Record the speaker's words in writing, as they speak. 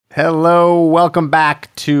Hello, welcome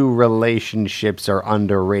back to Relationships Are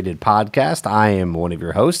Underrated podcast. I am one of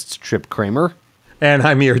your hosts, Trip Kramer. And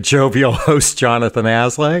I'm your jovial host, Jonathan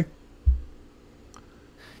Aslay.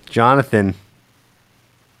 Jonathan,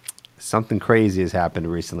 something crazy has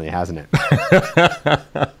happened recently, hasn't it?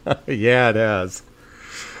 Yeah, it has.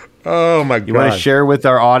 Oh, my God. You want to share with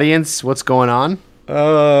our audience what's going on?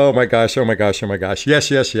 Oh, my gosh.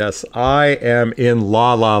 Yes. I am in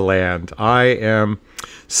La La Land. I am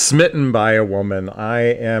smitten by a woman.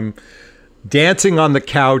 I am dancing on the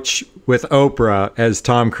couch with Oprah as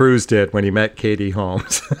Tom Cruise did when he met Katie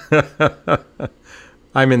Holmes.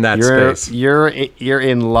 I'm in that space. You're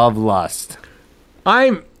in love lust.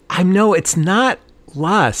 I'm no, it's not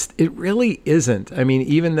lust. It really isn't. I mean,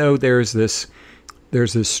 even though there's this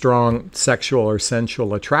strong sexual or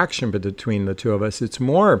sensual attraction between the two of us, it's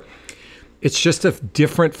just a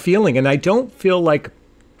different feeling. And I don't feel like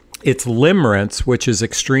it's limerence, which is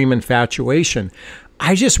extreme infatuation.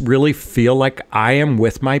 I just really feel like I am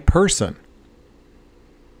with my person.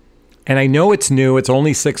 And I know it's new. It's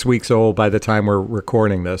only 6 weeks old by the time we're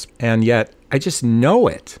recording this. And yet I just know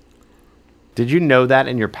it. Did you know that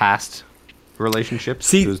in your past relationships?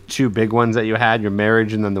 See, those two big ones that you had, your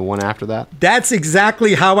marriage and then the one after that? That's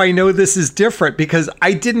exactly how I know this is different, because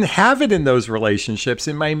I didn't have it in those relationships.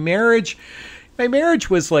 In my marriage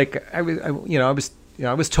was like, I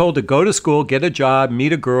was told to go to school, get a job,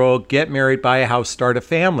 meet a girl, get married, buy a house, start a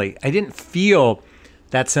family. I didn't feel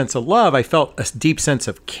that sense of love. I felt a deep sense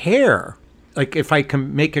of care. Like, if I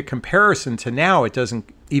can make a comparison to now, it doesn't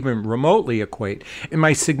even remotely equate. In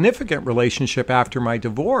my significant relationship after my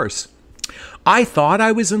divorce, I thought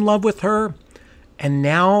I was in love with her, and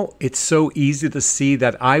now it's so easy to see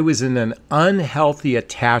that I was in an unhealthy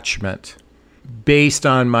attachment based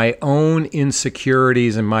on my own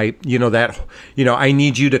insecurities and my, I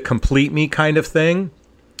need you to complete me kind of thing.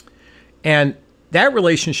 And that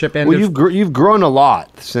relationship ended. Well, you've grown a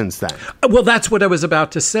lot since then. Well, that's what I was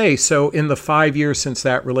about to say. So in the 5 years since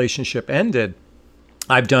that relationship ended,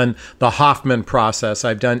 I've done the Hoffman process.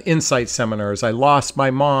 I've done insight seminars. I lost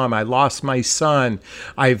my mom. I lost my son.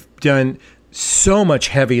 I've done so much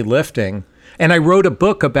heavy lifting. And I wrote a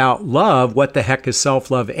book about love, What the Heck is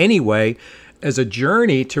Self-Love Anyway, as a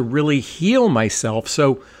journey to really heal myself.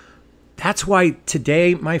 So that's why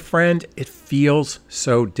today, my friend, it feels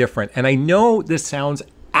so different. And I know this sounds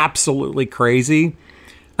absolutely crazy.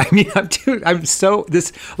 I mean, Well,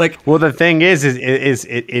 the thing is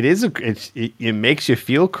it makes you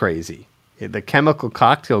feel crazy. The chemical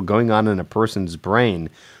cocktail going on in a person's brain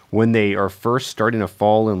when they are first starting to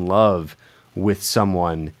fall in love with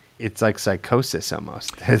someone, it's like psychosis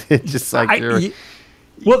almost. It's just like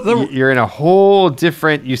you're in a whole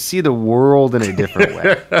different. You see the world in a different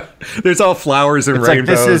way. There's all flowers and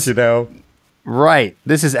rainbows, Right.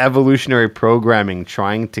 This is evolutionary programming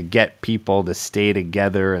trying to get people to stay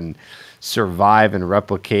together and survive and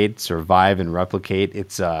replicate.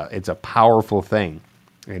 It's a powerful thing,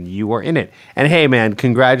 and you are in it. And hey, man,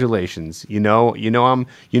 congratulations. You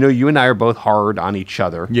and I are both hard on each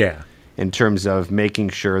other. Yeah. In terms of making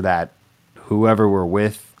sure that whoever we're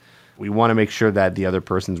with, we want to make sure that the other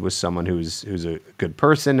person's with someone who's a good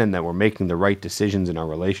person and that we're making the right decisions in our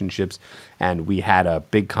relationships. And we had a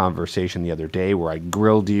big conversation the other day where I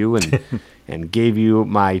grilled you and and gave you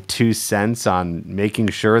my 2 cents on making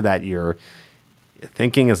sure that you're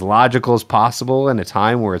thinking as logical as possible in a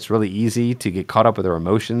time where it's really easy to get caught up with our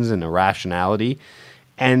emotions and irrationality.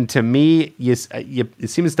 And to me, it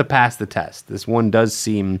seems to pass the test. This one does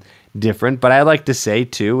seem different, but I like to say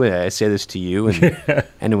too, I say this to you and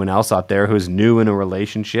anyone else out there who's new in a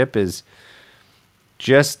relationship, is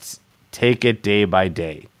just take it day by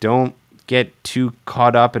day. Don't get too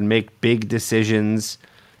caught up and make big decisions.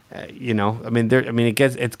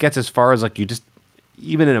 It gets as far as like you just,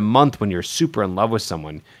 even in a month when you're super in love with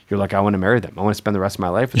someone, you're like, I want to marry them. I want to spend the rest of my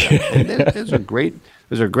life with them. And those are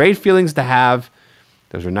great feelings to have.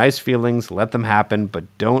 Those are nice feelings. Let them happen, but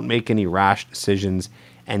don't make any rash decisions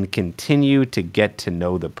and continue to get to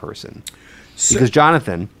know the person. Because,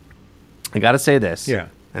 Jonathan, I got to say this,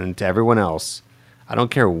 and to everyone else, I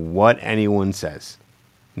don't care what anyone says.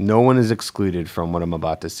 No one is excluded from what I'm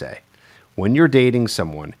about to say. When you're dating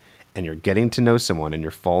someone and you're getting to know someone and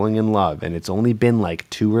you're falling in love and it's only been like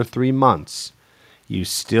 2 or 3 months, you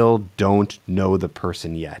still don't know the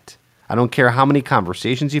person yet. I don't care how many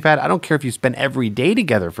conversations you've had. I don't care if you spend every day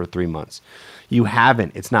together for 3 months. You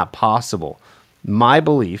haven't. It's not possible. My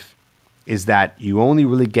belief is that you only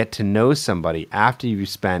really get to know somebody after you've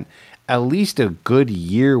spent at least a good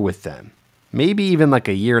year with them. Maybe even like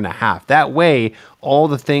a year and a half. That way, all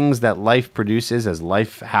the things that life produces as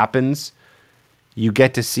life happens, you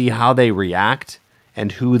get to see how they react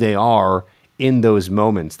and who they are in those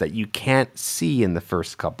moments that you can't see in the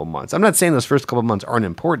first couple months. I'm not saying those first couple months aren't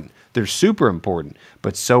important. They're super important,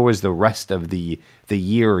 but so is the rest of the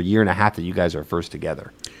year or year and a half that you guys are first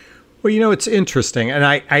together. Well, it's interesting, and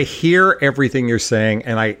I hear everything you're saying,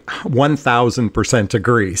 and I 1,000%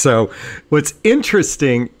 agree. So, what's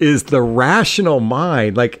interesting is the rational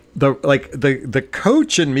mind, like the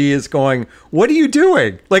coach in me is going, "What are you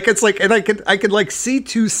doing?" Like it's like, and I could like see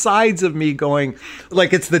two sides of me going,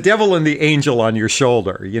 like it's the devil and the angel on your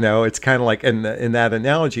shoulder. It's kind of like in that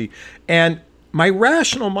analogy, and my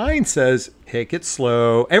rational mind says, "Take it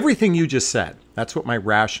slow." Everything you just said, that's what my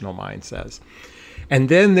rational mind says. And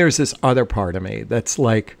then there's this other part of me that's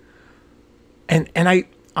like, and I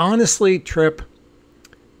honestly, Trip,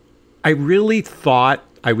 I really thought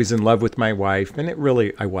I was in love with my wife, and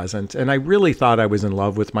I wasn't. And I really thought I was in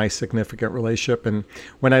love with my significant relationship. And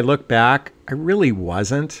when I look back, I really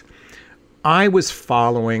wasn't. I was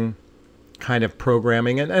following kind of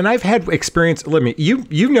programming. And I've had experience.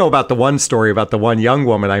 You know about the one story about the one young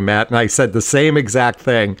woman I met, and I said the same exact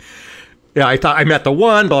thing. Yeah, I thought I met the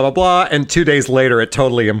one, blah, blah, blah. And 2 days later, it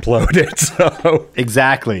totally imploded. So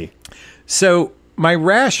exactly. So my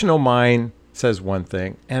rational mind says one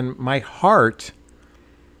thing, and my heart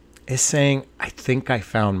is saying, I think I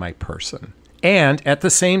found my person. And at the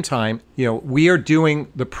same time, we are doing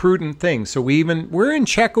the prudent thing. So we're in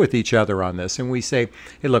check with each other on this. And we say,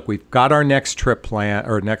 hey, look, we've got our next trip plan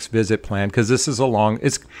or next visit plan, because this is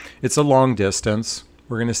it's a long distance.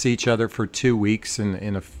 We're going to see each other for 2 weeks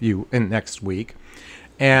in next week.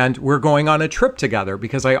 And we're going on a trip together,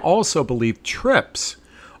 because I also believe trips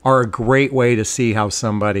are a great way to see how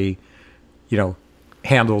somebody,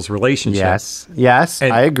 handles relationships. Yes,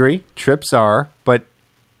 I agree. Trips are, but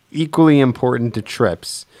equally important to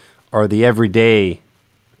trips are the everyday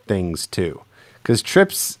things too. Because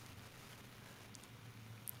trips,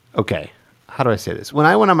 okay, how do I say this? When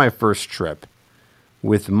I went on my first trip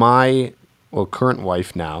with my current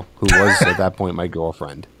wife now, who was at that point my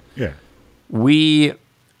girlfriend. Yeah. We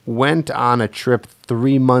went on a trip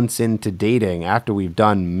 3 months into dating after we've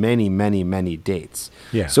done many, many, many dates.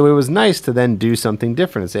 Yeah. So it was nice to then do something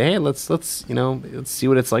different and say, hey, let's see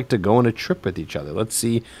what it's like to go on a trip with each other. Let's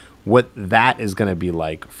see what that is going to be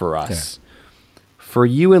like for us. Yeah. For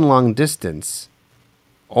you in long distance,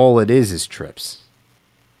 all it is trips.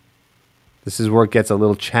 This is where it gets a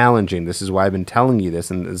little challenging. This is why I've been telling you this,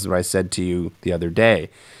 and this is what I said to you the other day,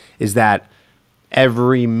 is that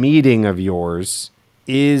every meeting of yours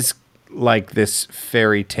is like this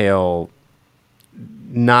fairy tale,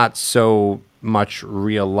 not so much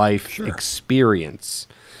real life experience.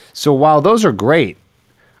 So while those are great,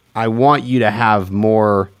 I want you to have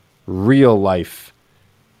more real life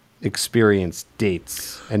experience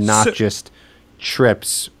dates and not just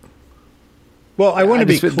trips. Well, I want to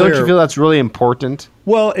be clear. Don't you feel that's really important?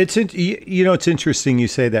 Well, it's interesting you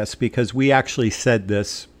say this, because we actually said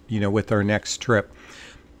this, with our next trip.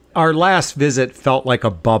 Our last visit felt like a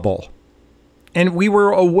bubble, and we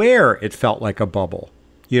were aware it felt like a bubble.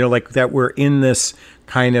 Like that we're in this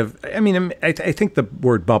kind of. I think the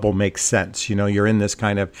word bubble makes sense. You're in this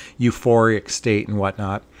kind of euphoric state and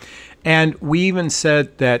whatnot. And we even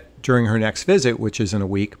said that during her next visit, which is in a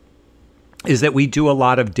week, is that we do a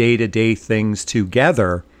lot of day-to-day things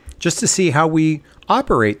together just to see how we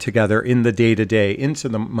operate together in the day-to-day, into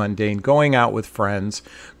the mundane, going out with friends,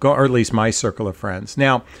 or at least my circle of friends.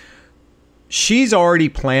 Now, she's already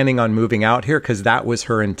planning on moving out here because that was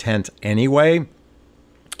her intent anyway.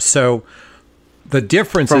 So the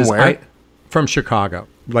difference is... From where? From Chicago,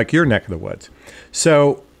 like your neck of the woods.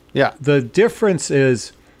 So yeah, the difference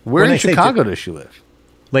is... Where in Chicago does she live?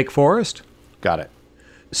 Lake Forest. Got it.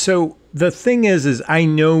 So the thing is I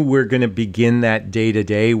know we're going to begin that day to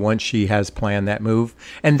day once she has planned that move.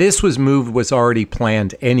 And this move was already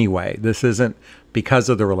planned anyway. This isn't because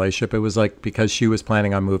of the relationship. It was like because she was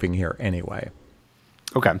planning on moving here anyway.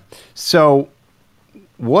 Okay. So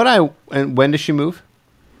and when does she move?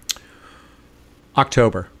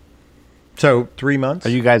 October. So 3 months. Are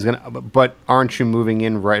you guys but aren't you moving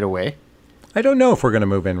in right away? I don't know if we're going to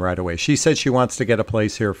move in right away. She said she wants to get a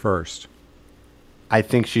place here first. I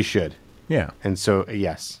think she should. Yeah. And so,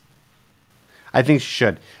 yes. I think she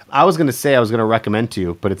should. I was going to say I was going to recommend to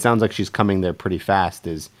you, but it sounds like she's coming there pretty fast,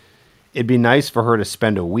 it'd be nice for her to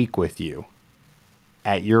spend a week with you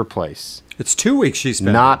at your place. It's 2 weeks she's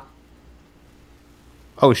spending.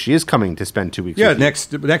 Oh, she is coming to spend 2 weeks with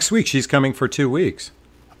you. Next week she's coming for 2 weeks.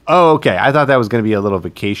 Oh, okay. I thought that was going to be a little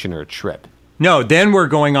vacation or a trip. No, then we're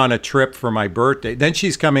going on a trip for my birthday. Then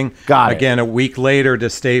she's coming again a week later to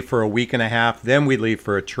stay for a week and a half. Then we leave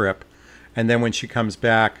for a trip. And then when she comes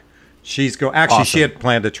back, actually, she had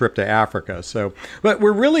planned a trip to Africa. So, but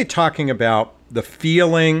we're really talking about the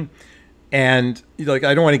feeling, and like,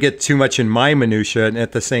 I don't want to get too much in my minutia. And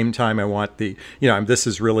at the same time, I want this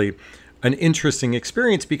is really an interesting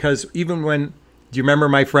experience, because even when, do you remember,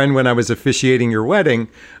 my friend, when I was officiating your wedding,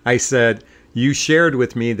 I said, you shared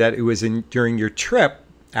with me that it was during your trip,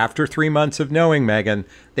 after 3 months of knowing Megan,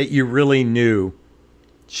 that you really knew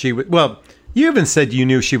she would, well, you even said you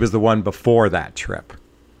knew she was the one before that trip.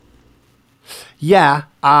 Yeah,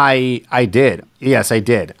 I did. Yes, I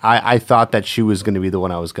did. I thought that she was going to be the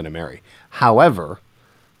one I was going to marry. However,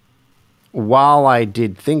 while I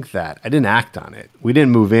did think that, I didn't act on it. We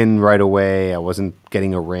didn't move in right away. I wasn't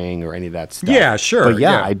getting a ring or any of that stuff. Yeah, sure. But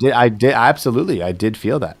yeah. I did. Absolutely. I did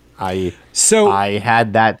feel that. I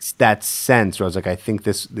had that sense where I was like, I think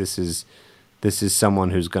this is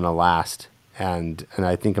someone who's going to last. And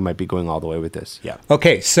I think I might be going all the way with this. Yeah.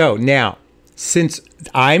 Okay, so now, since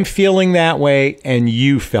I'm feeling that way and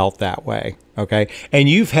you felt that way, okay, and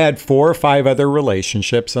you've had 4 or 5 other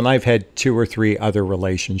relationships, and I've had 2 or 3 other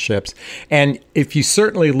relationships, and if you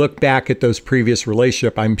certainly look back at those previous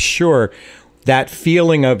relationships, I'm sure that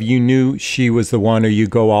feeling of you knew she was the one, or you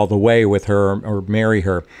go all the way with her or marry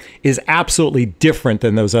her, is absolutely different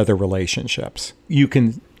than those other relationships. You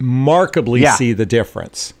can markedly see the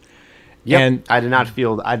difference. Yep. And I did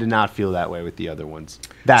not feel that way with the other ones.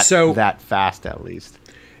 That fast, at least.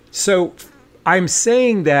 So I'm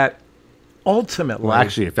saying that ultimately, well,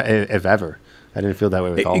 actually, if ever, I didn't feel that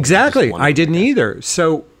way with all. Exactly, I didn't either.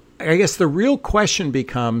 So I guess the real question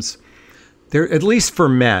becomes, there, at least for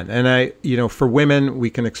men, and for women,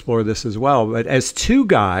 we can explore this as well. But as 2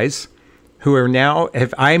 guys who are now,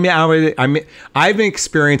 I'm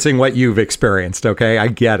experiencing what you've experienced. Okay, I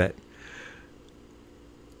get it.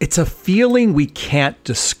 It's a feeling we can't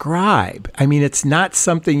describe. I mean, it's not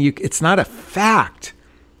something it's not a fact.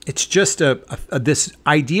 It's just this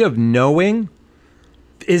idea of knowing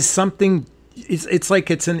is something, it's like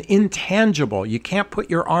it's an intangible. You can't put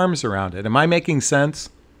your arms around it. Am I making sense?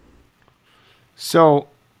 So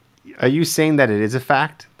are you saying that it is a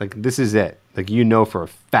fact? Like, this is it. Like, for a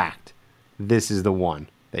fact, this is the one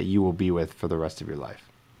that you will be with for the rest of your life.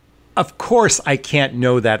 Of course, I can't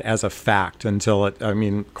know that as a fact until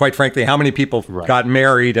quite frankly, how many people got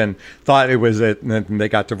married and thought it was it, and then they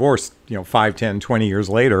got divorced, 5, 10, 20 years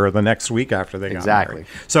later, or the next week after they got married.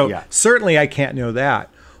 So certainly I can't know that.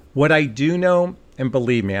 What I do know, and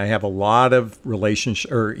believe me, I have a lot of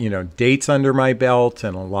dates under my belt,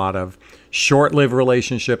 and a lot of short-lived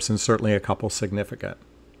relationships, and certainly a couple significant.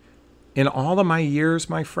 In all of my years,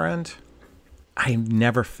 my friend, I've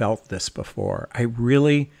never felt this before.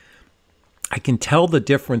 I can tell the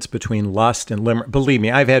difference between lust and limerick. Believe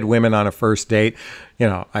me, I've had women on a first date.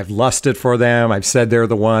 I've lusted for them. I've said they're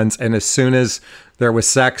the ones. And as soon as there was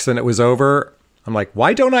sex and it was over, I'm like,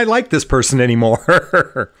 why don't I like this person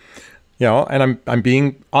anymore? And I'm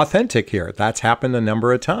being authentic here. That's happened a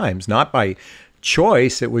number of times, not by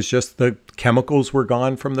choice. It was just the chemicals were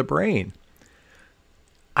gone from the brain.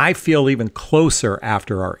 I feel even closer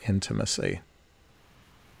after our intimacy.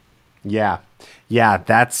 Yeah.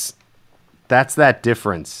 That's that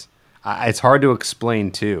difference. It's hard to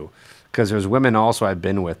explain too, because there's women also I've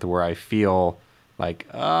been with where I feel like,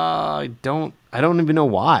 I don't even know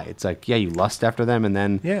why. It's like, you lust after them, and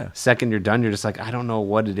then second you're done, you're just like, I don't know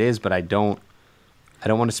what it is, but I don't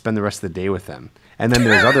want to spend the rest of the day with them. And then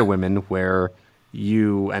there's other women where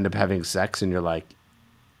you end up having sex and you're like,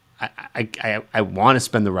 I want to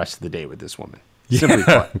spend the rest of the day with this woman. Simply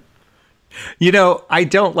put. I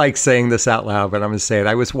don't like saying this out loud, but I'm going to say it.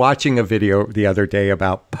 I was watching a video the other day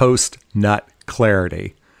about post-nut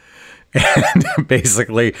clarity. And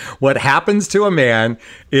basically what happens to a man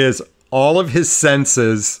is all of his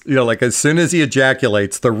senses, like as soon as he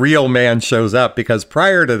ejaculates, the real man shows up, because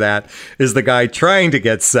prior to that is the guy trying to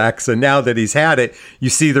get sex. And now that he's had it, you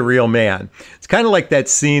see the real man. It's kind of like that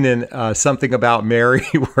scene in Something About Mary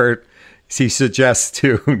where he suggests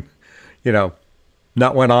to,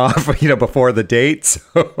 nut went off, before the date.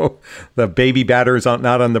 So the baby batter is not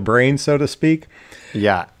on the brain, so to speak.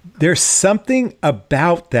 Yeah. There's something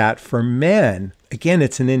about that for men. Again,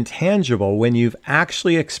 it's an intangible when you've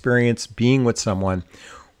actually experienced being with someone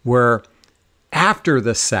where after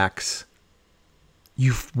the sex,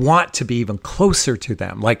 you want to be even closer to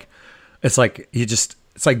them. It's like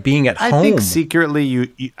being at home. I think secretly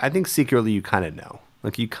you kind of know.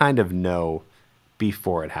 Like, you kind of know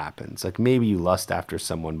before it happens. Like, maybe you lust after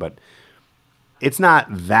someone, but it's not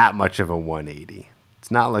that much of a 180.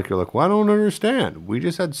 It's not like you're like, well, I don't understand. We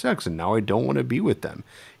just had sex and now I don't want to be with them.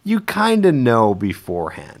 You kind of know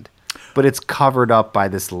beforehand. but it's covered up by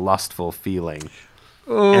this lustful feeling.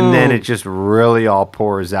 And then it just really all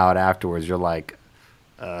pours out afterwards. You're like,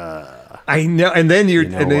 I know. And then you're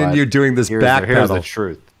you're doing this backpedal. Here's the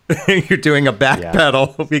truth. You're doing a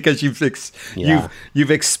backpedal because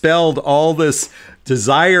you've expelled all this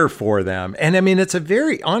desire for them. And I mean, it's a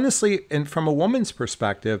very, honestly, and from a woman's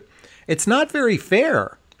perspective, it's not very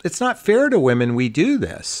fair. It's not fair to women we do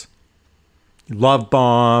this. Love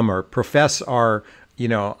bomb or profess our,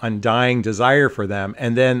 undying desire for them.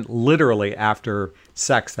 And then literally after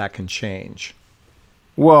sex, that can change.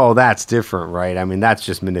 Well, that's different, right? I mean, that's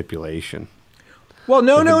just manipulation. Well,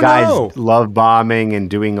 no. Guys love bombing and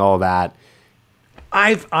doing all that.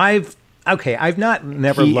 I've never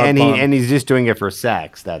loved bombed. And he's just doing it for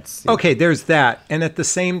sex. That's okay. There's that. And at the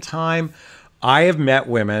same time, I have met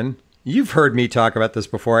women. You've heard me talk about this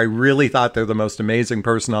before. I really thought they're the most amazing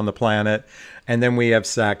person on the planet. And then we have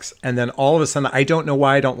sex. And then all of a sudden, I don't know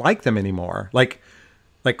why I don't like them anymore. Like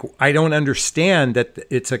I don't understand that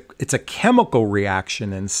it's a chemical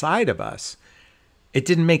reaction inside of us. It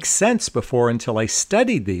didn't make sense before until I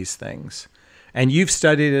studied these things. And you've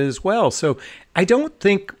studied it as well. So I don't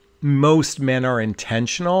think most men are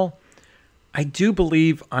intentional. I do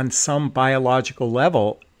believe on some biological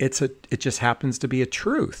level, it just happens to be a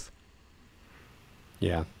truth.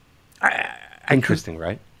 Yeah. Interesting,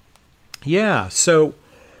 right? Yeah. So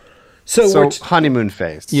honeymoon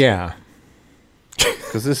phase. Yeah.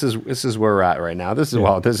 Because this is where we're at right now. This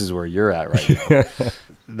is where you're at right now.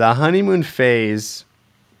 The honeymoon phase,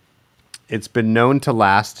 it's been known to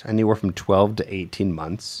last anywhere from 12 to 18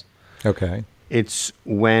 months. Okay. It's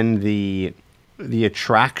when the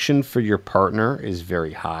attraction for your partner is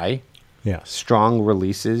very high. Yes. Strong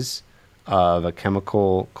releases of a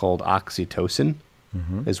chemical called oxytocin,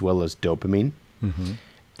 as well as dopamine. Mm-hmm.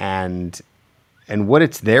 And what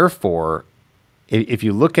it's there for, if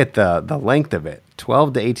you look at the length of it,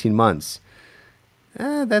 12 to 18 months,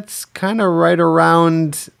 that's kind of right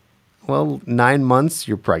around, 9 months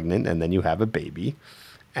you're pregnant, and then you have a baby,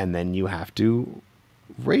 and then you have to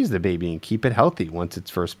raise the baby and keep it healthy once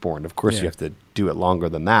it's first born. Of course, you have to do it longer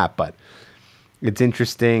than that, but it's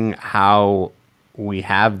interesting how we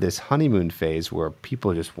have this honeymoon phase where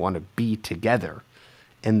people just want to be together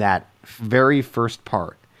in that very first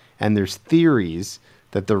part. And there's theories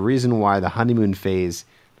that the reason why the honeymoon phase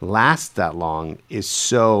lasts that long is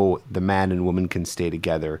so the man and woman can stay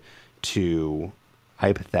together to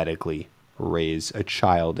hypothetically raise a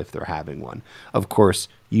child if they're having one. Of course,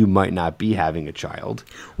 you might not be having a child.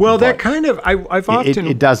 Well, that kind of I've often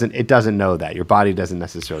it doesn't know that. Your body doesn't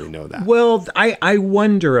necessarily know that. Well, I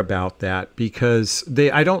wonder about that because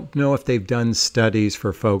I don't know if they've done studies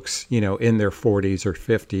for folks, in their 40s or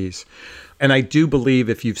 50s. And I do believe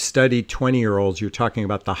if you've studied 20-year-olds, you're talking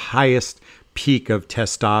about the highest peak of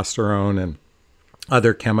testosterone and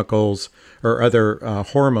other chemicals or other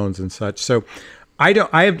hormones and such. So I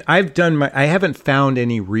haven't found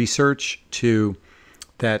any research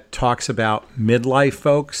that talks about midlife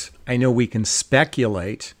folks. I know we can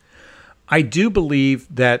speculate. I do believe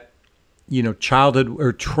that, childhood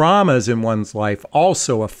or traumas in one's life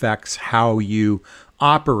also affects how you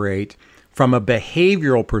operate from a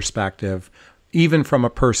behavioral perspective, even from a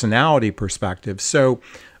personality perspective. So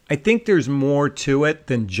I think there's more to it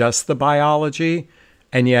than just the biology.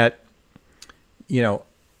 And yet,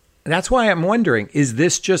 that's why I'm wondering, is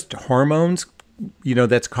this just hormones,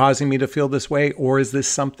 that's causing me to feel this way, or is this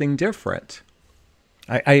something different?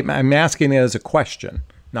 I'm asking it as a question,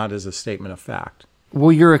 not as a statement of fact.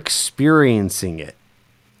 Well, you're experiencing it.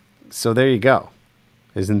 So there you go.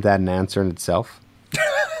 Isn't that an answer in itself?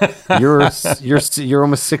 You're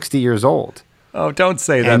almost 60 years old. Oh, don't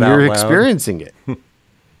say that and out you're loud. Experiencing it.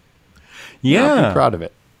 Yeah. I'll be proud of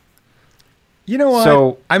it. You know what?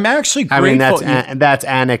 So, I'm actually grateful. I mean, that's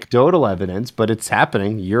anecdotal evidence, but it's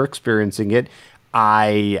happening. You're experiencing it.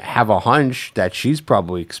 I have a hunch that she's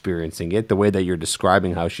probably experiencing it, the way that you're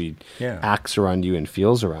describing how she acts around you and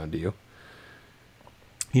feels around you.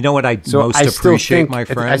 You know what I most appreciate, my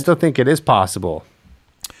friend? I still think it is possible.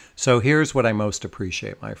 So here's what I most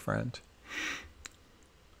appreciate, my friend.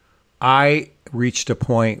 I reached a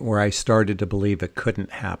point where I started to believe it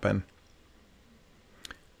couldn't happen.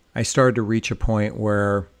 I started to reach a point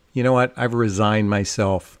where, you know what, I've resigned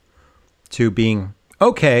myself to being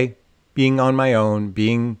okay, being on my own,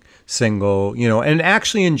 being single, and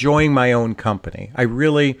actually enjoying my own company. I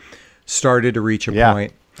really started to reach a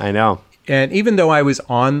point. I know. And even though I was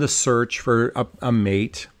on the search for a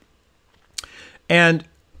mate, and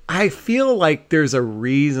I feel like there's a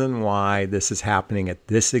reason why this is happening at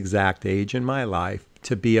this exact age in my life,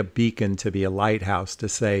 to be a beacon, to be a lighthouse, to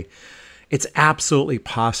say, it's absolutely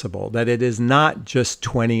possible that it is not just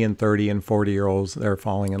 20 and 30 and 40-year-olds that are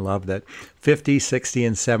falling in love, that 50, 60,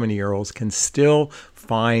 and 70-year-olds can still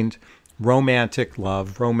find romantic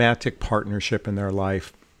love, romantic partnership in their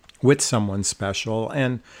life with someone special.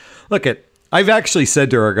 And look, I've actually said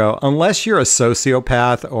to her, go, unless you're a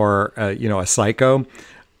sociopath or a psycho,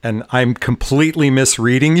 and I'm completely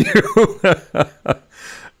misreading you,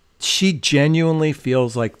 she genuinely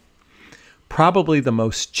feels like probably the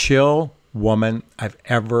most chill woman I've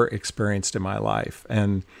ever experienced in my life.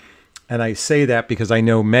 And I say that because I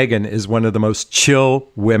know Megan is one of the most chill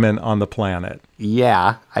women on the planet.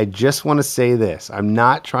 Yeah, I just want to say this. I'm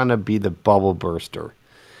not trying to be the bubble burster.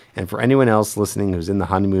 And for anyone else listening who's in the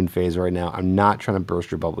honeymoon phase right now, I'm not trying to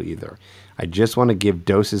burst your bubble either. I just want to give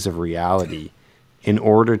doses of reality in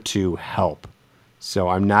order to help. So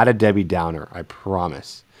I'm not a Debbie Downer, I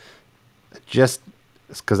promise. Just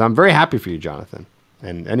because I'm very happy for you, Jonathan,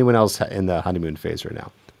 and anyone else in the honeymoon phase right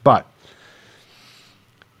now. But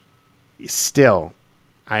still,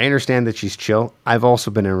 I understand that she's chill. I've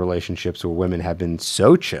also been in relationships where women have been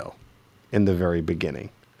so chill in the very beginning.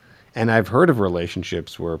 And I've heard of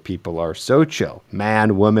relationships where people are so chill.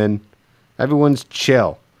 Man, woman, everyone's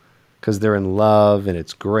chill because they're in love and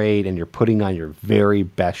it's great and you're putting on your very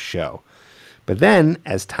best show. But then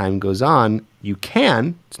as time goes on, you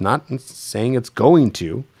can, it's not saying it's going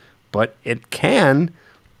to, but it can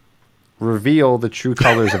reveal the true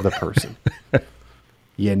colors of the person.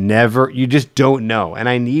 You just don't know. And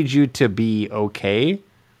I need you to be okay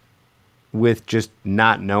with just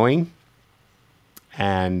not knowing.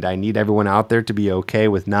 And I need everyone out there to be okay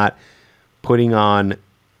with not putting on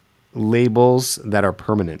labels that are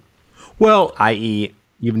permanent. Well, i.e.,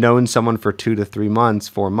 you've known someone for 2 to 3 months,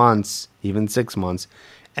 4 months, even 6 months,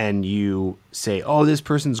 and you say, oh, this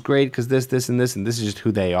person's great because this, and this is just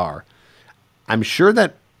who they are. I'm sure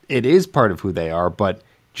that it is part of who they are, but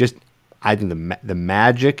just I think the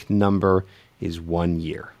magic number is 1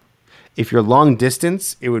 year. If you're long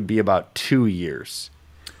distance, it would be about 2 years.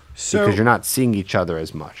 Because you're not seeing each other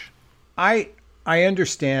as much. I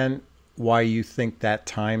understand why you think that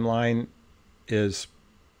timeline is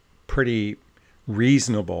pretty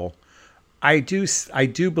reasonable. I do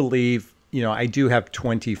believe, I do have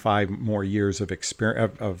 25 more years of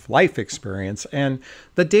experience, of life experience, and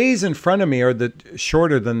the days in front of me are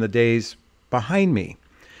shorter than the days behind me.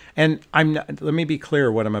 And let me be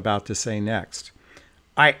clear what I'm about to say next.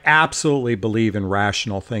 I absolutely believe in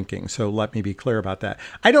rational thinking, so let me be clear about that.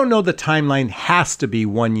 I don't know the timeline has to be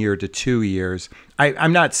 1 year to 2 years.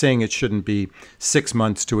 I'm not saying it shouldn't be 6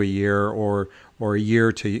 months to a year or a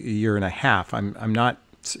year to a year and a half. I'm not,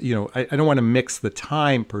 I don't want to mix the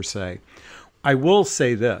time per se. I will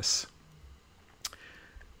say this.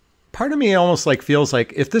 Part of me almost feels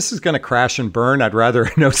like if this is going to crash and burn, I'd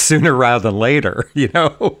rather know sooner rather than later,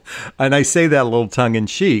 And I say that a little tongue in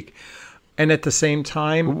cheek. And at the same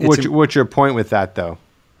time, what's your point with that, though?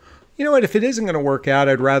 You know what? If it isn't going to work out,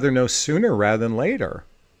 I'd rather know sooner rather than later.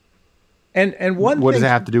 And what does it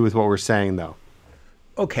have to do with what we're saying, though?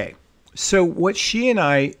 Okay, so what she and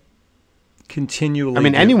I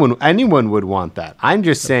continually, anyone would want that. I'm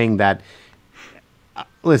just saying that.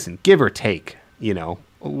 Listen, give or take,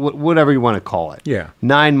 whatever you want to call it. Yeah,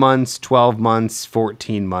 9 months, 12 months,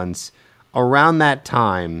 14 months, around that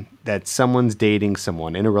time that someone's dating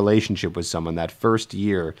someone, in a relationship with someone, that first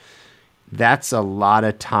year, that's a lot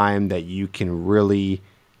of time that you can really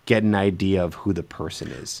get an idea of who the person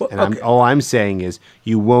is. Well, and okay. All I'm saying is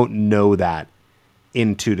you won't know that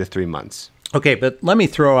in 2 to 3 months. Okay, but let me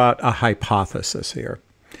throw out a hypothesis here.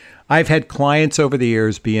 I've had clients over the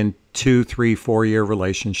years be in 2, 3, 4-year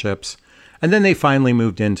relationships, and then they finally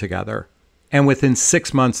moved in together. And within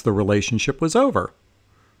 6 months, the relationship was over.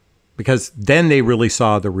 Because then they really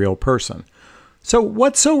saw the real person. So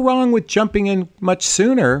what's so wrong with jumping in much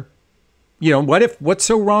sooner? What's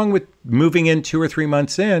so wrong with moving in 2 or 3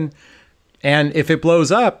 months in? And if it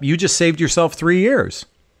blows up, you just saved yourself 3 years.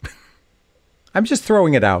 I'm just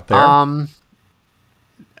throwing it out there.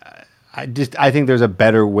 I think there's a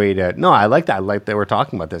better way to, no, I like that. I like that we're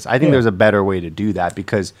talking about this. I think there's a better way to do that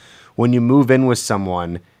because when you move in with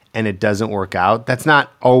someone and it doesn't work out, that's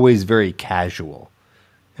not always very casual.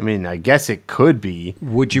 I mean, I guess it could be.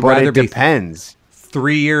 Would you rather be depends.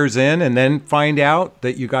 3 years in and then find out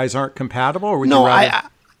that you guys aren't compatible? Or would no, you rather...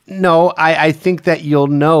 I think that you'll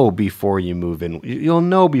know before you move in. You'll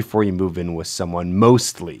know before you move in with someone,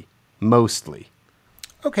 mostly.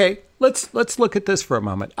 Okay, let's look at this for a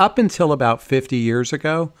moment. Up until about 50 years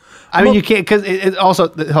ago. You can't, because it also,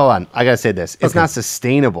 hold on, I got to say this. It's not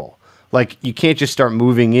sustainable. Like, you can't just start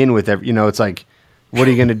moving in with it's like, What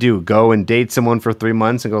are you going to do? Go and date someone for 3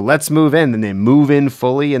 months and go, let's move in. And they move in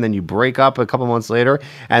fully. And then you break up a couple months later.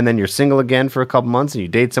 And then you're single again for a couple months and you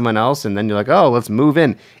date someone else. And then you're like, oh, let's move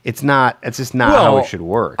in. It's just not how it should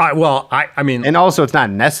work. I mean. And also, it's not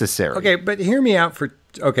necessary. Okay, but hear me out for.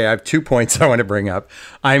 Okay, I have 2 points I want to bring up.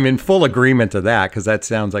 I'm in full agreement to that because that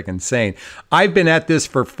sounds like insane. I've been at this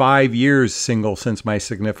for 5 years single since my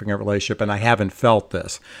significant relationship, and I haven't felt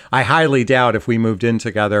this. I highly doubt if we moved in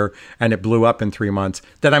together and it blew up in 3 months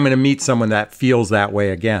that I'm going to meet someone that feels that way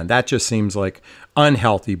again. That just seems like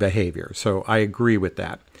unhealthy behavior. So I agree with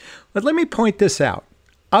that. But let me point this out.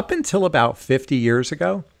 Up until about 50 years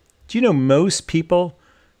ago, do you know most people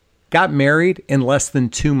got married in less than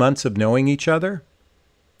 2 months of knowing each other?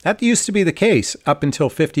 That used to be the case up until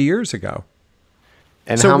 50 years ago.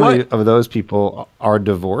 And so how many of those people are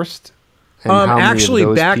divorced? And how many actually,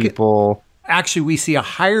 of those people... Actually, we see a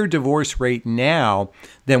higher divorce rate now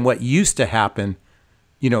than what used to happen,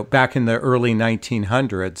 back in the early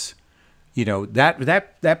 1900s.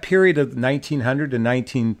 That period of 1900 to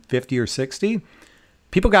 1950 or 60,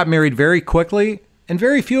 people got married very quickly, and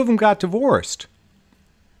very few of them got divorced.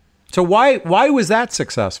 So why was that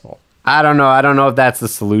successful? I don't know. I don't know if that's the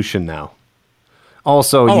solution now.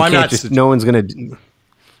 Also, no one's gonna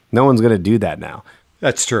do that now.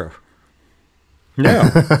 That's true. No,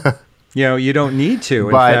 you don't need to.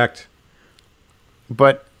 In fact,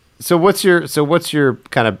 so what's your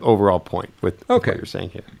kind of overall point with what you're saying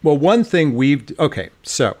here? Well, one thing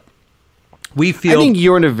so we feel. I think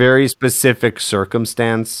you're in a very specific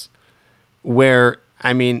circumstance where,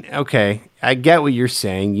 I mean, okay, I get what you're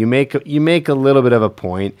saying. You make a little bit of a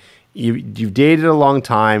point. You've dated a long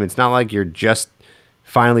time. It's not like you're just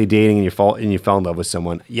finally dating and you fell in love with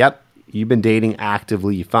someone. Yep, you've been dating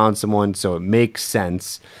actively. You found someone, so it makes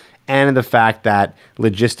sense. And the fact that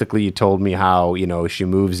logistically you told me how, she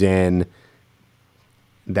moves in,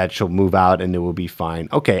 that she'll move out and it will be fine.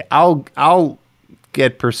 Okay, I'll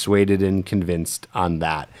get persuaded and convinced on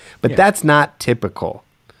that. But that's not typical.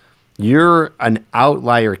 You're an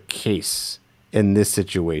outlier case in this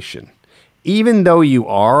situation. Even though you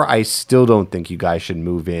are, I still don't think you guys should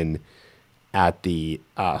move in at the,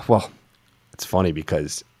 it's funny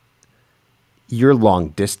because you're long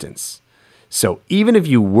distance. So even if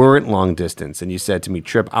you weren't long distance and you said to me,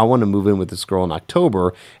 Trip, I want to move in with this girl in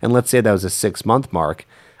October, and let's say that was a 6-month mark,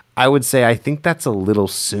 I would say, I think that's a little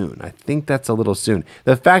soon.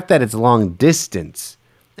 The fact that it's long distance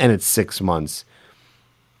and it's 6 months,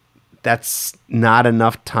 that's not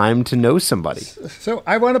enough time to know somebody. So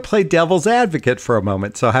I want to play devil's advocate for a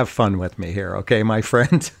moment. So have fun with me here, okay, my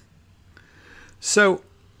friend? So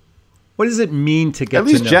what does it mean to get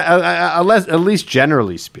to know? At least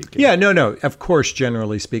generally speaking. Yeah, no, of course,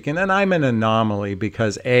 generally speaking. And I'm an anomaly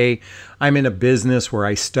because I'm in a business where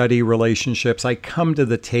I study relationships. I come to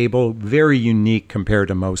the table very unique compared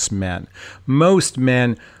to most men. Most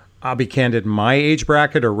men, I'll be candid, my age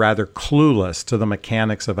bracket are rather clueless to the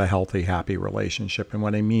mechanics of a healthy, happy relationship. And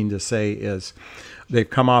what I mean to say is they've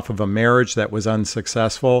come off of a marriage that was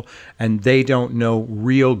unsuccessful and they don't know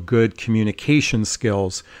real good communication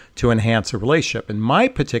skills to enhance a relationship. In my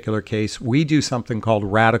particular case, we do something called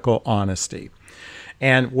radical honesty.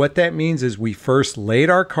 And what that means is we first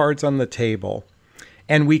laid our cards on the table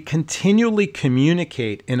and we continually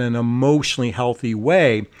communicate in an emotionally healthy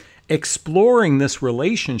way, exploring this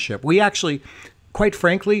relationship. We actually, quite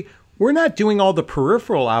frankly, we're not doing all the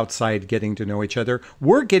peripheral outside getting to know each other.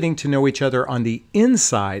 We're getting to know each other on the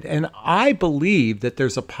inside. And I believe that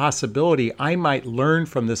there's a possibility I might learn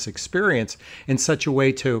from this experience in such a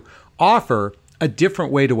way to offer a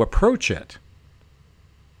different way to approach it.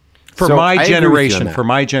 For my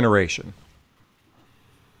generation.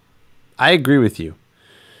 I agree with you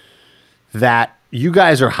that you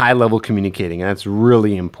guys are high-level communicating, and that's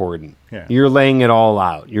really important. Yeah. You're laying it all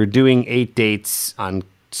out. You're doing 8 dates on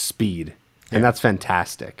speed, and that's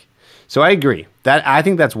fantastic. So I agree. I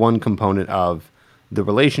think that's one component of the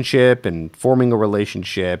relationship and forming a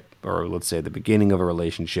relationship, or let's say the beginning of a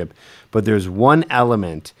relationship. But there's one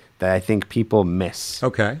element that I think people miss.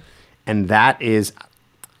 Okay. And that is,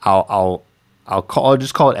 I'll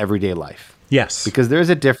just call it everyday life. Yes. Because there's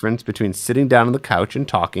a difference between sitting down on the couch and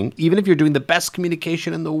talking, even if you're doing the best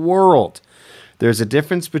communication in the world. There's a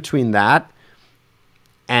difference between that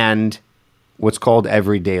and what's called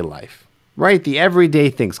everyday life, right? The everyday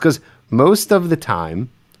things. Because most of the time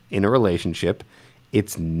in a relationship,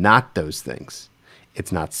 it's not those things.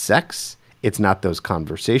 It's not sex. It's not those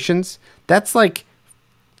conversations. That's like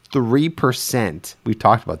 3%. We've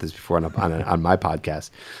talked about this before on my podcast.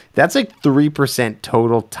 That's like 3%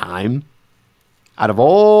 total time out of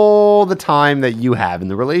all the time that you have in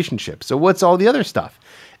the relationship. So what's all the other stuff?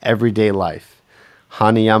 Everyday life.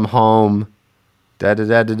 Honey, I'm home. Da da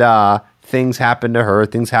da da da. Things happen to her.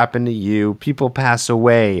 Things happen to you. People pass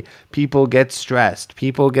away. People get stressed.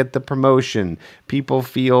 People get the promotion. People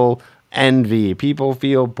feel envy. People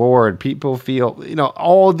feel bored. People feel,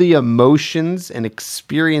 all the emotions and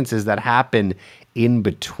experiences that happen in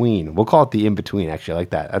between. We'll call it the in between. Actually, I like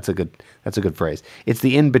that. That's a good phrase. It's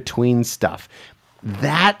the in between stuff.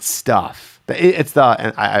 That stuff. It's the.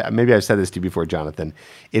 And maybe I've said this to you before, Jonathan.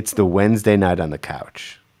 It's the Wednesday night on the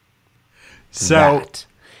couch.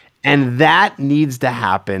 And that needs to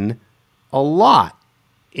happen a lot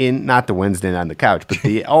in not the Wednesday night on the couch, but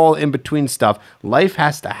the all in between stuff. Life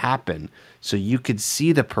has to happen so you could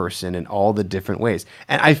see the person in all the different ways.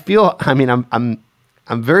 And I feel, I'm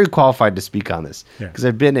very qualified to speak on this because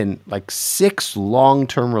I've been in like 6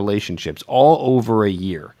 long-term relationships all over a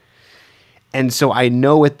year. And so I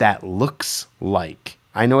know what that looks like.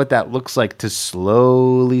 I know what that looks like to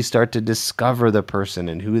slowly start to discover the person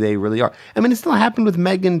and who they really are. It still happened with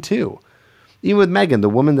Megan too. Even with Megan, the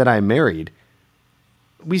woman that I married,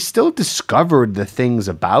 we still discovered the things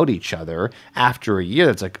about each other after a year.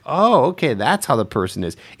 That's like, oh, okay, that's how the person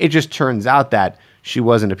is. It just turns out that she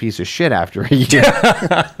wasn't a piece of shit after a year.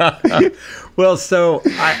 Well, so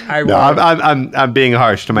I'm being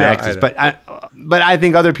harsh to my exes, but I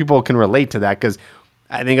think other people can relate to that because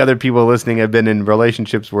I think other people listening have been in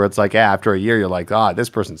relationships where it's like, after a year, you're like, this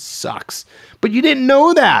person sucks. But you didn't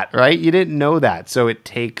know that, right? You didn't know that. So it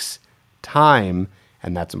takes time,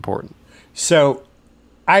 and that's important. So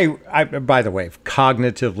I by the way,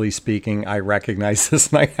 cognitively speaking, I recognize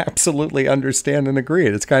this and I absolutely understand and agree.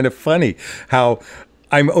 It's kind of funny how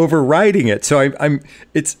I'm overriding it. So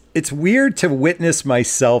it's weird to witness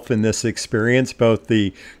myself in this experience, both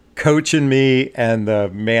the coach in me and the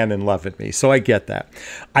man in love in me. So I get that.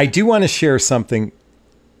 I do want to share something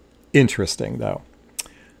interesting though.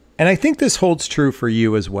 And I think this holds true for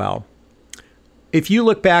you as well. If you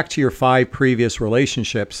look back to your 5 previous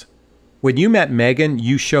relationships, when you met Megan,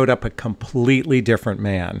 you showed up a completely different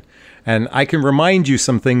man. And I can remind you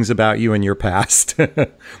some things about you in your past,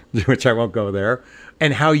 which I won't go there,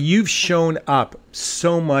 and how you've shown up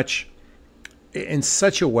so much in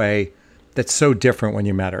such a way that's so different when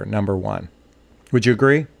you met her, number one. Would you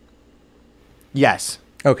agree? Yes.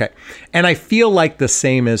 Okay. And I feel like the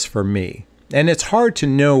same is for me. And it's hard to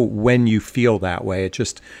know when you feel that way. It's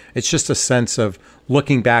just a sense of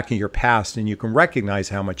looking back in your past and you can recognize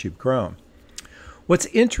how much you've grown. What's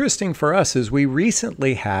interesting for us is we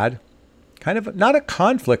recently had kind of not a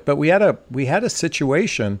conflict, but we had a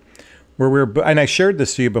situation where and I shared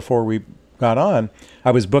this to you before we got on.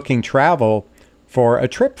 I was booking travel for a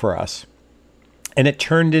trip for us. And it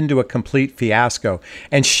turned into a complete fiasco.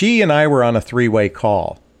 And she and I were on a 3-way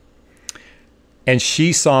call. And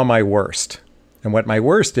she saw my worst. And what my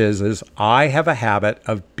worst is I have a habit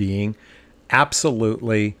of being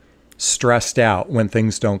absolutely stressed out when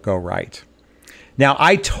things don't go right. Now,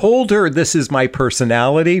 I told her this is my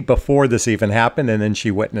personality before this even happened, and then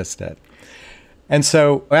she witnessed it. And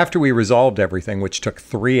so after we resolved everything, which took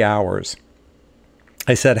 3 hours,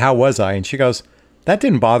 I said, how was I? And she goes, that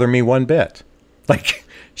didn't bother me one bit. Like,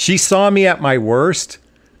 she saw me at my worst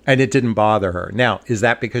and it didn't bother her. Now, is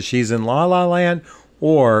that because she's in La La Land,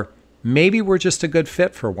 or maybe we're just a good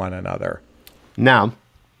fit for one another? Now,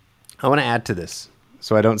 I want to add to this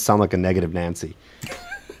so I don't sound like a negative Nancy.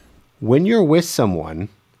 When you're with someone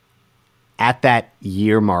at that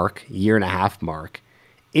year and a half mark,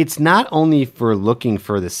 it's not only for looking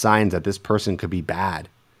for the signs that this person could be bad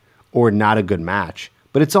or not a good match,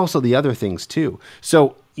 but it's also the other things too.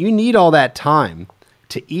 So you need all that time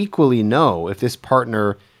to equally know if this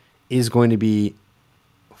partner is going to be,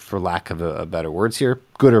 for lack of a better words here,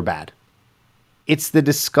 good or bad. It's the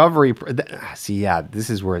discovery. This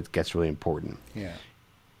is where it gets really important. Yeah.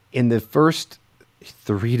 In the first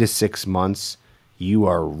 3 to 6 months, you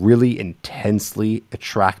are really intensely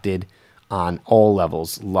attracted on all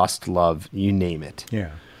levels, lust, love, you name it.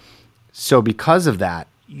 Yeah. So because of that,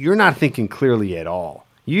 you're not thinking clearly at all.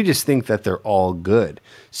 You just think that they're all good.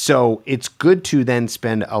 So it's good to then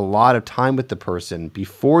spend a lot of time with the person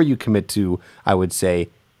before you commit to, I would say,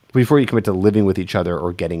 before you commit to living with each other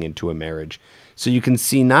or getting into a marriage. So you can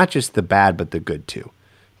see not just the bad, but the good too.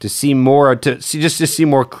 To see more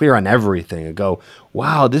clear on everything and go,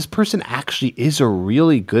 wow, this person actually is a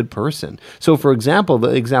really good person. So for example,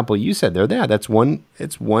 the example you said there, that's one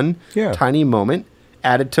tiny moment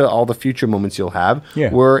added to all the future moments you'll have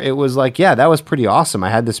where it was like, that was pretty awesome. I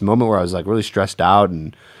had this moment where I was like really stressed out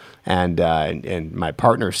and my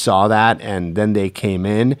partner saw that, and then they came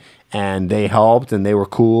in and they helped and they were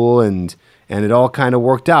cool and it all kind of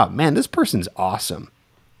worked out. Man, this person's awesome.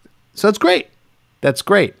 So that's great. That's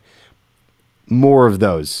great. More of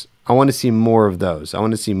those. I want to see more of those. I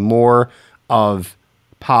want to see more of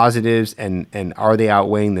positives and are they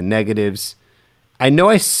outweighing the negatives? I know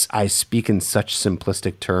I speak in such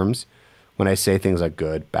simplistic terms when I say things like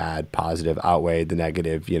good, bad, positive, outweigh the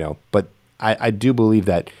negative, but I do believe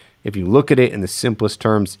that if you look at it in the simplest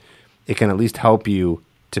terms, it can at least help you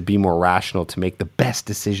to be more rational, to make the best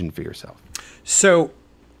decision for yourself. So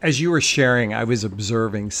as you were sharing, I was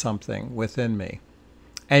observing something within me.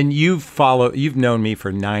 And you've known me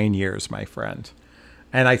for 9 years, my friend.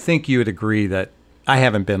 And I think you would agree that I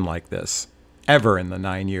haven't been like this ever in the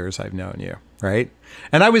 9 years I've known you, right?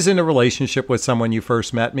 And I was in a relationship with someone you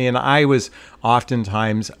first met me, and I was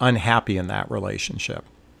oftentimes unhappy in that relationship.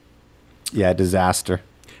 Yeah, disaster.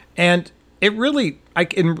 And it really,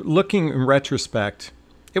 in looking in retrospect,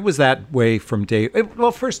 it was that way from day.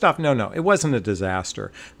 Well, first off, no, it wasn't a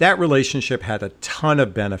disaster. That relationship had a ton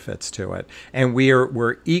of benefits to it, and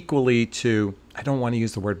we're equally to. I don't want to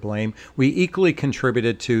use the word blame. We equally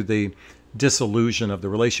contributed to the disillusion of the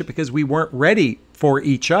relationship because we weren't ready for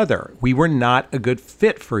each other. We were not a good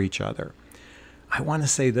fit for each other. I want to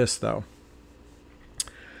say this though.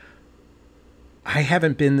 I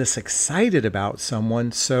haven't been this excited about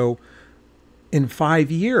someone in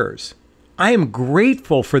 5 years. I am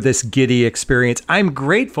grateful for this giddy experience. I'm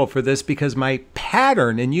grateful for this because my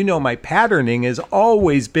pattern, and my patterning has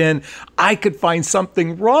always been, I could find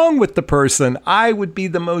something wrong with the person. I would be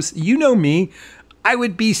the most, me, I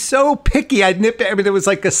would be so picky. I'd nip it. I mean, it was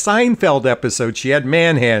like a Seinfeld episode. She had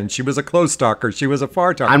man hands. She was a close talker. She was a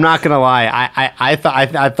far talker. I'm not gonna lie. I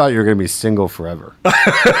thought you were gonna be single forever.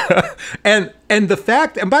 and the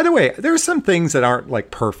fact, and by the way, there are some things that aren't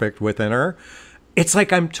like perfect within her. It's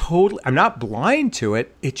like I'm not blind to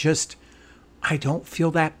it. It just, I don't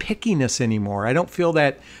feel that pickiness anymore. I don't feel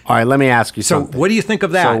that. All right, let me ask you something. So what do you think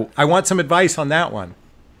of that? I want some advice on that one.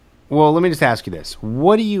 Well, let me just ask you this.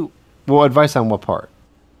 Advice on what part?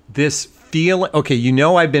 This feeling, okay,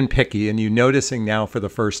 I've been picky, and you're noticing now for the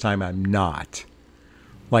first time I'm not.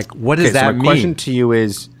 Like, what does that mean? My question to you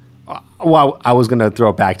is, I was going to throw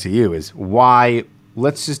it back to you, is why,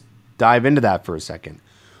 let's just dive into that for a second.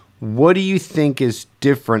 What do you think is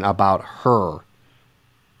different about her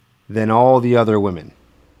than all the other women?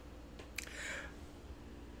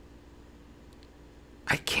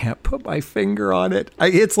 I can't put my finger on it.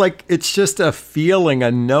 It's just a feeling,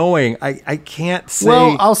 a knowing. I can't say.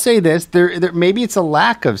 Well, I'll say this. There maybe it's a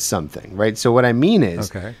lack of something, right? So what I mean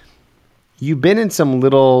is, okay, you've been in some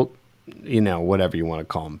little, whatever you want to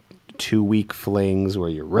call them, 2-week flings where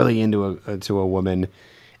you're really into a woman,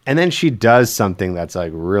 and then she does something that's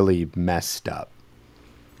like really messed up.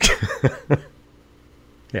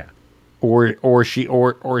 Yeah. Or she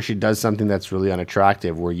does something that's really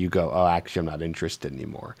unattractive where you go, oh, actually, I'm not interested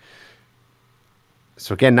anymore.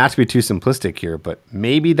 So again, not to be too simplistic here, but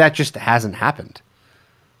maybe that just hasn't happened.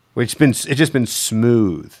 It's just been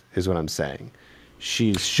smooth, is what I'm saying.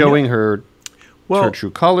 She's showing her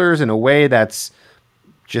true colors in a way that's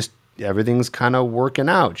just everything's kind of working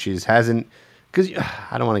out. Because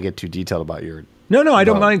I don't want to get too detailed about your. No, I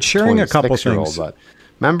don't mind sharing a couple things. But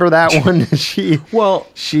remember that one?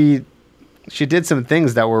 She did some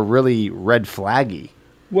things that were really red flaggy.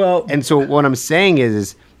 Well, and so what I'm saying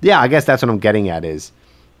is, I guess that's what I'm getting at is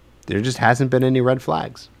there just hasn't been any red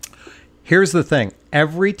flags. Here's the thing.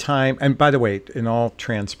 Every time, and by the way, in all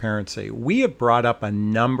transparency, we have brought up a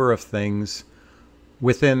number of things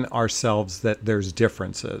within ourselves that there's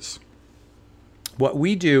differences. What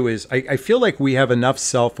we do is, I feel like we have enough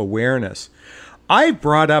self-awareness. I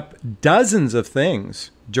brought up dozens of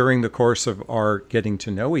things during the course of our getting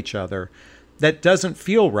to know each other that doesn't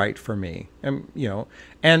feel right for me.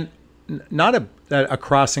 And not a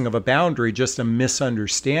crossing of a boundary, just a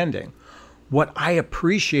misunderstanding. What I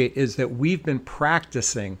appreciate is that we've been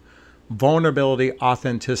practicing vulnerability,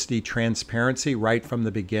 authenticity, transparency right from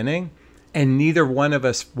the beginning, and neither one of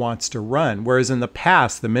us wants to run. Whereas in the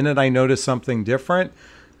past, the minute I noticed something different,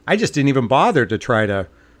 I just didn't even bother to try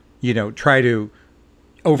to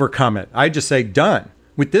overcome it. I just say, done.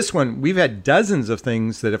 With this one, we've had dozens of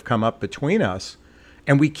things that have come up between us,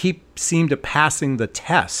 and we seem to passing the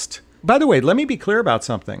test. By the way, let me be clear about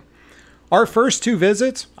something. Our first 2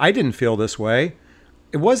 visits, I didn't feel this way.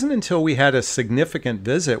 It wasn't until we had a significant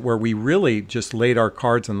visit where we really just laid our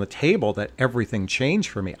cards on the table that everything changed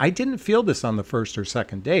for me. I didn't feel this on the first or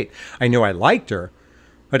second date. I knew I liked her,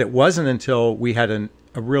 but it wasn't until we had a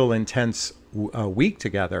real intense week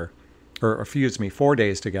together, or 4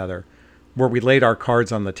 days together, where we laid our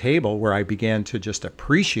cards on the table, where I began to just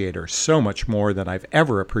appreciate her so much more than I've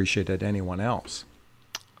ever appreciated anyone else.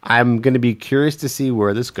 I'm going to be curious to see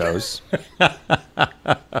where this goes.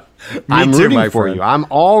 I'm rooting for you. I'm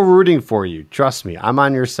all rooting for you. Trust me. I'm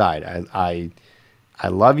on your side. I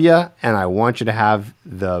love you, and I want you to have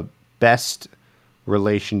the best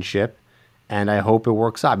relationship, and I hope it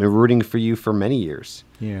works out. I've been rooting for you for many years.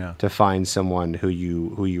 Yeah. To find someone who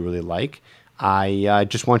you really like. I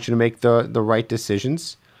just want you to make the right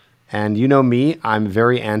decisions. And you know me, I'm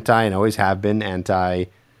very anti, and always have been anti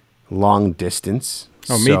long distance.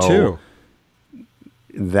 Oh, me too.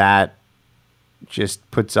 That just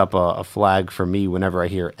puts up a flag for me whenever I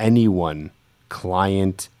hear anyone,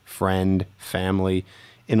 client, friend, family,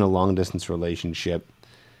 in a long distance relationship.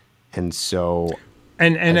 And so,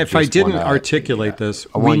 and if I didn't articulate this,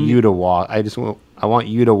 I want you to walk. I want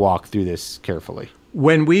you to walk through this carefully.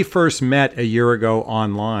 When we first met a year ago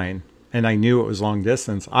online, and I knew it was long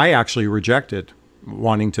distance, I actually rejected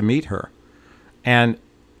wanting to meet her,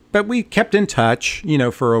 but we kept in touch,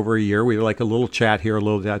 for over a year. We were like a little chat here, a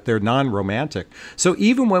little chat there, non-romantic. So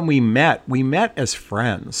even when we met as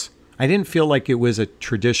friends. I didn't feel like it was a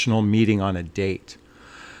traditional meeting on a date.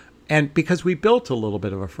 And because we built a little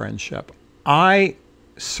bit of a friendship, I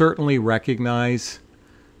certainly recognize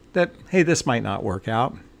that, hey, this might not work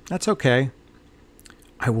out. That's okay.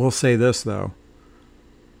 I will say this, though.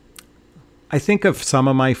 I think of some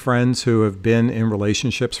of my friends who have been in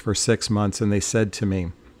relationships for 6 months, and they said to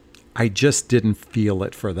me, I just didn't feel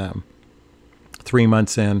it for them. 3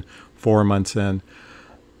 months in, 4 months in.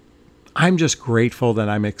 I'm just grateful that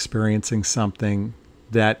I'm experiencing something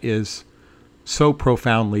that is so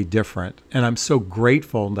profoundly different. And I'm so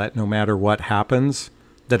grateful that no matter what happens,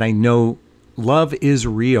 that I know love is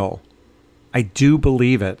real. I do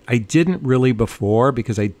believe it. I didn't really before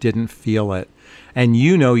because I didn't feel it. And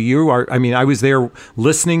I was there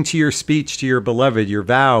listening to your speech to your beloved, your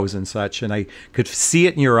vows and such, and I could see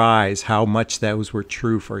it in your eyes how much those were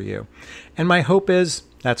true for you. And my hope is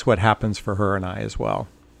that's what happens for her and I as well.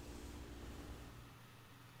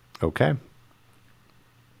 Okay.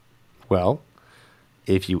 Well,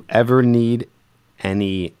 if you ever need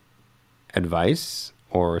any advice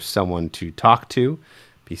or someone to talk to,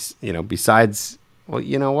 besides, well,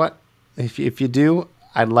 you know what? If you do,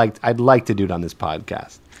 I'd like to do it on this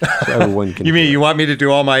podcast. So everyone can. You want me to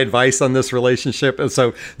do all my advice on this relationship? And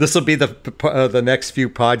so this will be the next few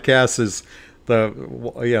podcasts is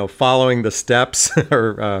following the steps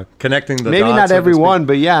or connecting the dots. Maybe not everyone,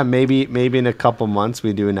 but yeah, maybe in a couple months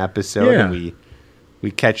we do an episode and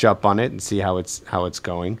we catch up on it and see how it's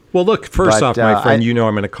going. Well, look, first off, my friend, I'm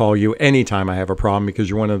going to call you anytime I have a problem because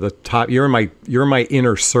you're one of the top. You're in my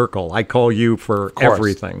inner circle. I call you for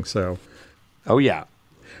everything. So, oh yeah.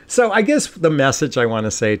 So I guess the message I want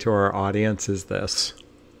to say to our audience is this.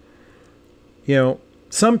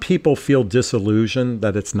 Some people feel disillusioned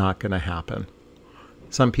that it's not going to happen.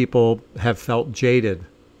 Some people have felt jaded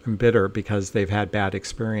and bitter because they've had bad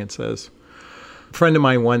experiences. A friend of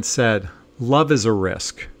mine once said, love is a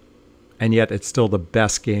risk, and yet it's still the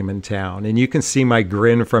best game in town. And you can see my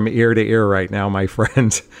grin from ear to ear right now, my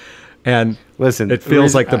friend. And listen, it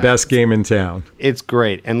feels like the best game in town. It's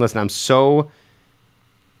great. And listen,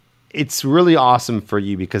 it's really awesome for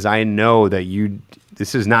you because I know that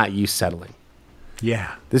this is not you settling.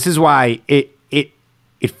 Yeah. This is why it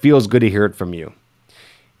feels good to hear it from you.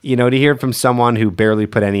 To hear it from someone who barely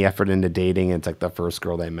put any effort into dating. It's like the first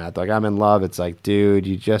girl they met. Like, I'm in love. It's like, dude,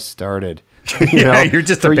 you just started. You're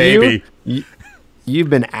just a baby. You've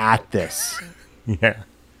been at this. Yeah.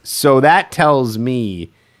 So that tells me,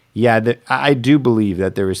 that I do believe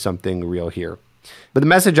that there is something real here. But the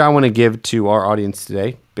message I want to give to our audience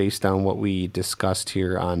today, based on what we discussed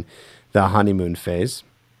here on the honeymoon phase,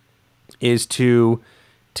 is to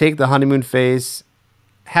take the honeymoon phase,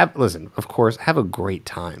 of course, have a great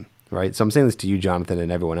time, right? So I'm saying this to you, Jonathan,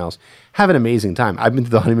 and everyone else. Have an amazing time. I've been to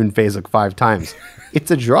the honeymoon phase like 5 times.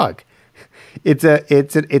 It's a drug. It's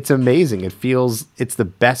amazing. It's the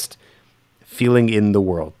best feeling in the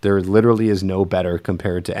world. There literally is no better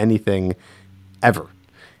compared to anything ever.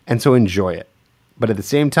 And so enjoy it. But at the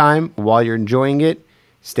same time, while you're enjoying it,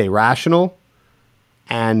 stay rational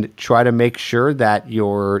and try to make sure that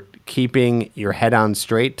you're keeping your head on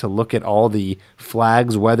straight to look at all the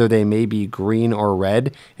flags, whether they may be green or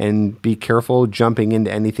red, and be careful jumping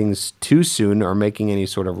into anything too soon or making any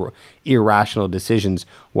sort of irrational decisions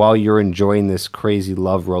while you're enjoying this crazy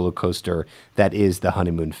love roller coaster that is the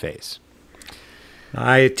honeymoon phase.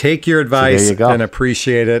 I take your advice and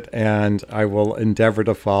appreciate it, and I will endeavor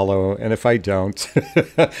to follow. And if I don't,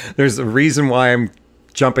 there's a reason why I'm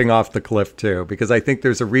jumping off the cliff too, because I think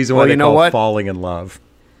there's a reason why Well, they you know call what? falling in love.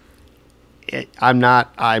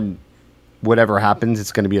 Whatever happens,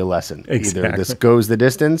 it's going to be a lesson. Either Exactly. this goes the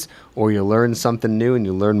distance or you learn something new and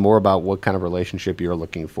you learn more about what kind of relationship you're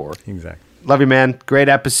looking for. Exactly. Love you, man. Great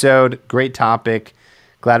episode. Great topic.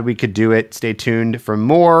 Glad we could do it. Stay tuned for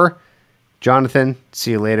more. Jonathan, see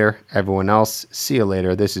you later. Everyone else, see you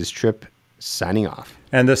later. This is Trip signing off.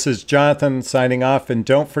 And this is Jonathan signing off. And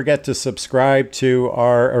don't forget to subscribe to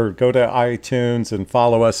or go to iTunes and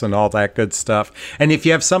follow us and all that good stuff. And if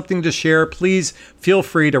you have something to share, please feel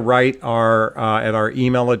free to write at our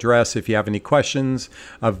email address if you have any questions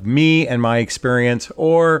of me and my experience,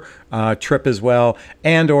 or Trip as well,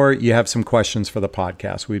 and or you have some questions for the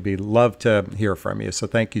podcast. We'd be love to hear from you. So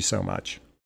thank you so much.